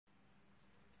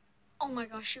Oh my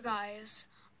gosh, you guys.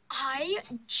 I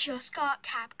just got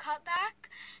CapCut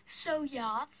back. So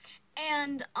yeah.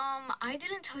 And I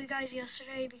didn't tell you guys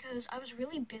yesterday because I was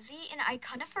really busy and I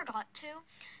kind of forgot to.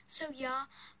 So yeah.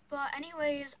 But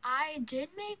anyways, I did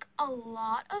make a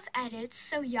lot of edits.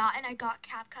 So yeah, and I got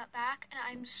CapCut back and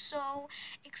I'm so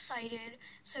excited.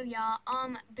 So yeah,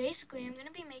 basically I'm going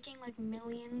to be making like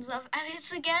millions of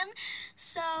edits again.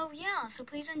 So yeah, so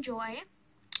please enjoy.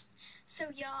 So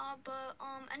yeah, but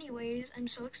anyways, I'm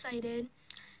so excited.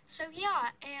 So yeah,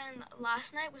 and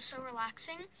last night was so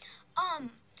relaxing.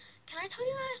 Um, can I tell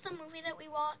you guys the movie that we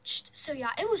watched? So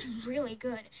yeah, it was really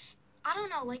good. I don't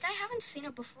know, like I haven't seen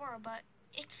it before, but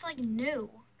it's like new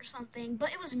or something.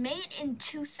 But it was made in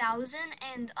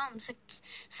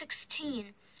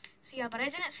 2016. So yeah, but I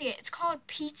didn't see it. It's called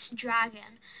Pete's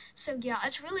Dragon. So yeah,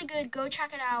 it's really good. Go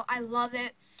check it out. I love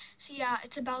it. So yeah,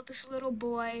 it's about this little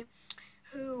boy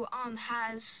who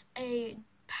has a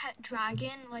pet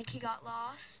dragon. Like he got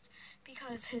lost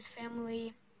because his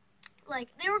family, like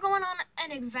they were going on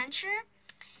an adventure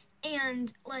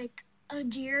and like a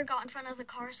deer got in front of the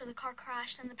car, so the car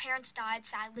crashed and the parents died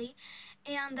sadly.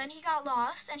 And then he got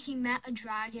lost and he met a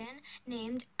dragon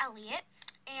named Elliot,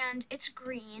 and it's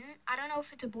green. I don't know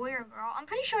if it's a boy or a girl. I'm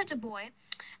pretty sure it's a boy,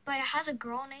 but it has a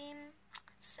girl name.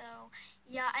 So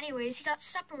yeah, anyways, he got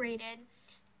separated.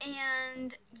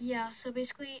 And yeah, so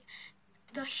basically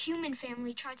the human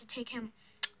family tried to take him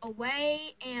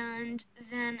away, and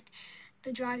then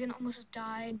the dragon almost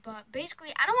died. But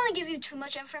basically, I don't want to give you too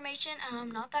much information, and I'm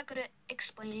not that good at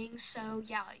explaining. So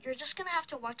yeah, you're just gonna have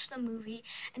to watch the movie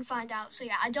and find out. So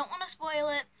yeah, I don't want to spoil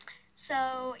it.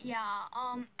 So yeah,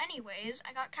 anyways,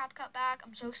 I got CapCut back.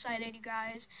 I'm so excited, you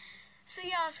guys. So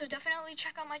yeah, so definitely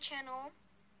check out my channel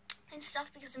and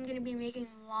stuff because I'm gonna be making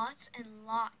lots and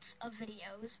lots of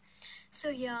videos. So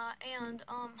yeah, and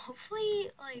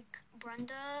hopefully like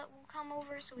Brenda will come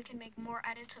over so we can make more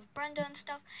edits of Brenda and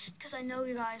stuff because I know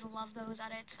you guys love those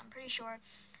edits, I'm pretty sure.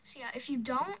 So yeah, if you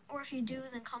don't or if you do,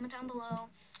 then comment down below.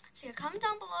 So yeah, comment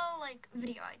down below like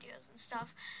video ideas and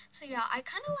stuff. So yeah, I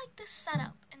kind of like this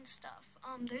setup and stuff.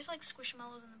 There's like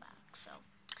squishmallows in the back, so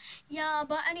yeah.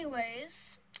 But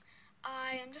anyways,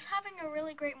 I am just having a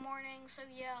really great morning, so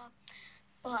yeah.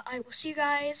 But I will see you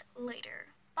guys later.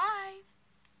 Bye!